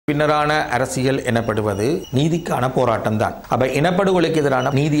பின்னரான அரசியல் எனப்படுவது நீதிக்கான போராட்டம் தான். அப்ப இனப்படுகொலைக்கு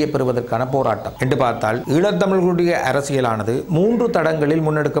எதிரான நீதியை பெறுவதற்கான போராட்டம் என்று பார்த்தால் ஈழத்தமிழர்களுடைய அரசியலானது 3 தடங்களில்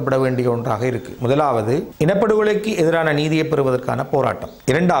முன்னெடுக்கப்பட வேண்டிய ஒன்றாக இருக்கு. முதலாவது இனப்படுகொலைக்கு எதிரான நீதியை பெறுவதற்கான போராட்டம்.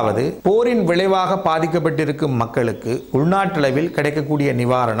 இரண்டாவது போரின் விளைவாக பாதிக்கப்பட்டிருக்கும் மக்களுக்கு உள்நாட்டளவில் கிடைக்கக்கூடிய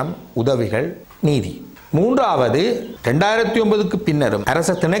நிவாரணம், உதவிகள், நீதி. மூன்றாவது 2009க்கு பின்னரும்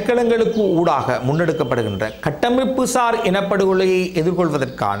அரச திணைக்களங்களுக்கு ஊடாக முன்னெடுக்கப்படுகின்ற கட்டமைப்பு சார் இனப்படுகொலையை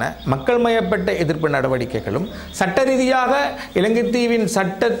எதிர்கொள்வதற்கான மக்கள் மயப்பட்ட எதிர்ப்பு நடவடிக்கைகளும் சட்ட ரீதியாக இலங்கை தீவின்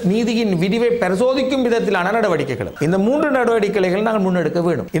சட்ட நீதியின் விரிவை பரிசோதிக்கும் விதத்திலான நடவடிக்கைகளும். இந்த 3 நடவடிக்கைகள் நாங்கள் முன்னெடுக்க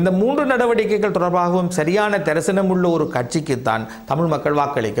வேண்டும். இந்த 3 நடவடிக்கைகள் தொடர்பாகவும் சரியான தரிசனம் உள்ள ஒரு கட்சிக்குத்தான் தமிழ் மக்கள்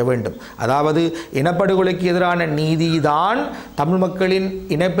வாக்களிக்க வேண்டும். அதாவது இனப்படுகொலைக்கு எதிரான நீதிதான் தமிழ் மக்களின்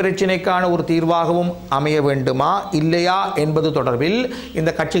இனப்பிரச்சினைக்கான ஒரு தீர்வாகவும் அமைய வேண்டுமா இல்லையா என்பது தொடர்பில் இந்த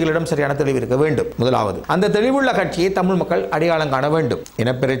கட்சிகளிடம் சரியான தெளிவு இருக்க வேண்டும். முதலாவது அந்த தெளிவுள்ள கட்சியை தமிழ் மக்கள் அடையாளம் காண வேண்டும்.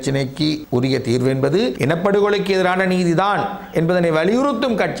 இனப்பிரச்சினைக்கு உரிய தீர்வு என்பது இனப்படுகொலைக்கு எதிரான நீதிதான் என்பதனை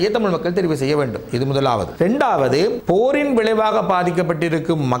வலியுறுத்தும் கட்சியை தமிழ் மக்கள் தெரிவு செய்ய வேண்டும். இது முதலாவது. இரண்டாவது போரின் விளைவாக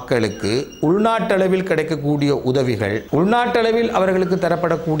பாதிக்கப்பட்டிருக்கும் மக்களுக்கு உள்நாட்டளவில் கிடைக்கக்கூடிய உதவிகள், உள்நாட்டளவில் அவர்களுக்கு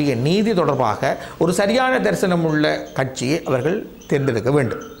தரப்படக்கூடிய நீதி தொடர்பாக ஒரு சரியான தரிசனம் உள்ள கட்சியை அவர்கள் தேர்ந்தெடுக்க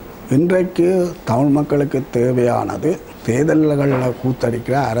வேண்டும். இன்றைக்கு தமிழ் மக்களுக்கு தேவையானது தேர்தல்களில்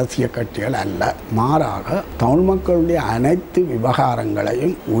கூத்தடிக்கிற அரசியல் கட்சிகள் அல்ல. மாறாக தமிழ் மக்களுடைய அனைத்து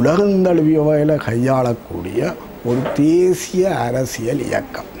விவகாரங்களையும் உலகந்தழுவிய வகையில் கையாளக்கூடிய ஒரு தேசிய அரசியல்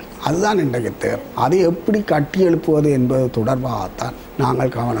இயக்கம். அதுதான் இன்றைக்கு தேவை. அதை எப்படி கட்டி எழுப்புவது என்பது தொடர்பாகத்தான்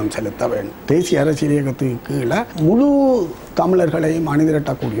நாங்கள் கவனம் செலுத்த வேண்டும். தேசிய அரசியல் இயக்கத்துக்கு கீழே முழு தமிழர்களையும்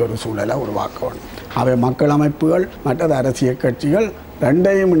அணிதிரட்டக்கூடிய ஒரு சூழலை உருவாக்க வேண்டும். அவை மக்கள் அமைப்புகள், மற்றது அரசியல் கட்சிகள்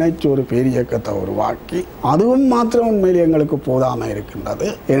ரெண்டையும் இணைச்சு ஒரு பேரியக்கத்தை உருவாக்கி, அதுவும் மாத்திரம் உண்மையில் எங்களுக்கு போதாமல் இருக்கின்றது.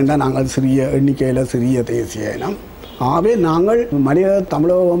 ஏனென்றால் நாங்கள் சிறிய எண்ணிக்கையில் சிறிய தேசிய இனம். ஆகவே நாங்கள் மனித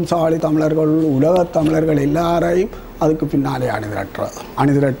தமிழக வம்சாவளி தமிழர்கள், உலகத் தமிழர்கள் எல்லாரையும் அதுக்கு பின்னாலே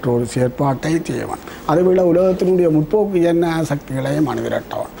அணிதிரட்டுற ஒரு செயற்பாட்டை செய்யவன். அதேபோல் உலகத்தினுடைய முற்போக்கு என்ன சக்திகளையும்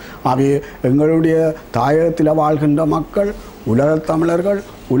அணிதிரட்டவன். அவை எங்களுடைய தாயகத்தில் வாழ்கின்ற மக்கள், உலகத் தமிழர்கள்,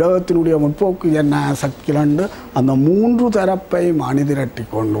 உலகத்தினுடைய முற்போக்கு என்ன சக்திகளண்டு அந்த 3 தரப்பையும் அணிதிரட்டி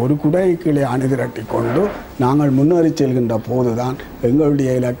கொண்டு ஒரு குடை கீழே அணிதிரட்டி கொண்டு நாங்கள் முன்னேறி செல்கின்ற போதுதான்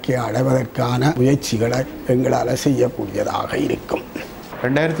எங்களுடைய இலக்கை அடைவதற்கான முயற்சிகளை எங்களால் செய்யக்கூடியதாக இருக்கும்.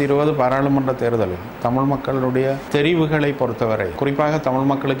 2020 பாராளுமன்ற தேர்தலில் தமிழ் மக்களுடைய தெரிவுகளை பொறுத்தவரை, குறிப்பாக தமிழ்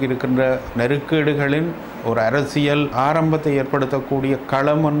மக்களுக்கு இருக்கின்ற நெருக்கீடுகளின் ஒரு அரசியல் ஆரம்பத்தை ஏற்படுத்தக்கூடிய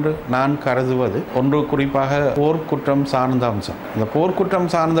களம் என்று நான் கருதுவது ஒன்று, குறிப்பாக போர்க்குற்றம் சார்ந்த அம்சம். இந்த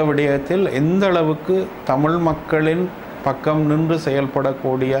போர்க்குற்றம் சார்ந்த விடயத்தில் எந்த அளவுக்கு தமிழ் மக்களின் பக்கம் நின்று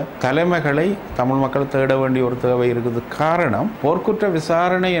செயல்படக்கூடிய தலைமைகளை தமிழ் மக்கள் தேட வேண்டிய ஒரு தேவை இருக்குது. காரணம், போர்க்குற்ற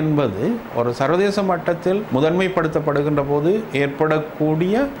விசாரணை என்பது ஒரு சர்வதேச மட்டத்தில் முதன்மைப்படுத்தப்படுகின்ற போது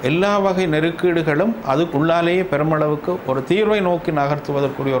ஏற்படக்கூடிய எல்லா வகை நெருக்கீடுகளும் அதுக்குள்ளாலேயே பெருமளவுக்கு ஒரு தீர்வை நோக்கி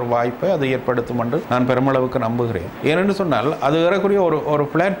நகர்த்துவதற்குரிய ஒரு வாய்ப்பை அது ஏற்படுத்தும் என்று நான் பெருமளவுக்கு நம்புகிறேன். ஏனென்று சொன்னால் அது ஏறக்குரிய ஒரு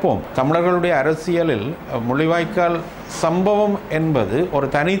பிளாட்ஃபார்ம். தமிழர்களுடைய அரசியலில் முள்ளிவாய்க்கால் சம்பவம் என்பது ஒரு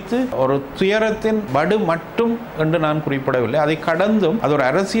தனித்து ஒரு துயரத்தின் வடு மட்டும் என்று நான் குறிப்பிடவில்லை. அதை கடந்தும் அது ஒரு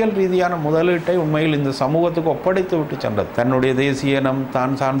அரசியல் ரீதியான முதலீட்டை உண்மையில் இந்த சமூகத்துக்கு ஒப்படைத்து விட்டு சென்றது. தன்னுடைய தேசிய இனம்,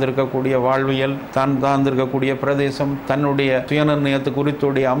 தான் சார்ந்திருக்கக்கூடிய வாழ்வியல், தான் சார்ந்திருக்கக்கூடிய பிரதேசம், தன்னுடைய சுயநிர்ணயத்து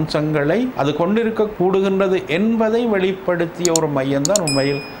குறித்துடைய அம்சங்களை அது கொண்டிருக்க கூடுகின்றது என்பதை வெளிப்படுத்திய ஒரு மையம்தான்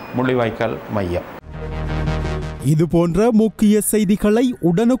உண்மையில் முள்ளிவாய்க்கால் மையம். இது போன்ற முக்கிய செய்திகளை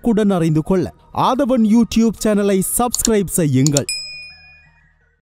உடனுக்குடன் அறிந்து கொள்ள ஆதவன் யூடியூப் சேனலை சப்ஸ்கிரைப் செய்யுங்கள்.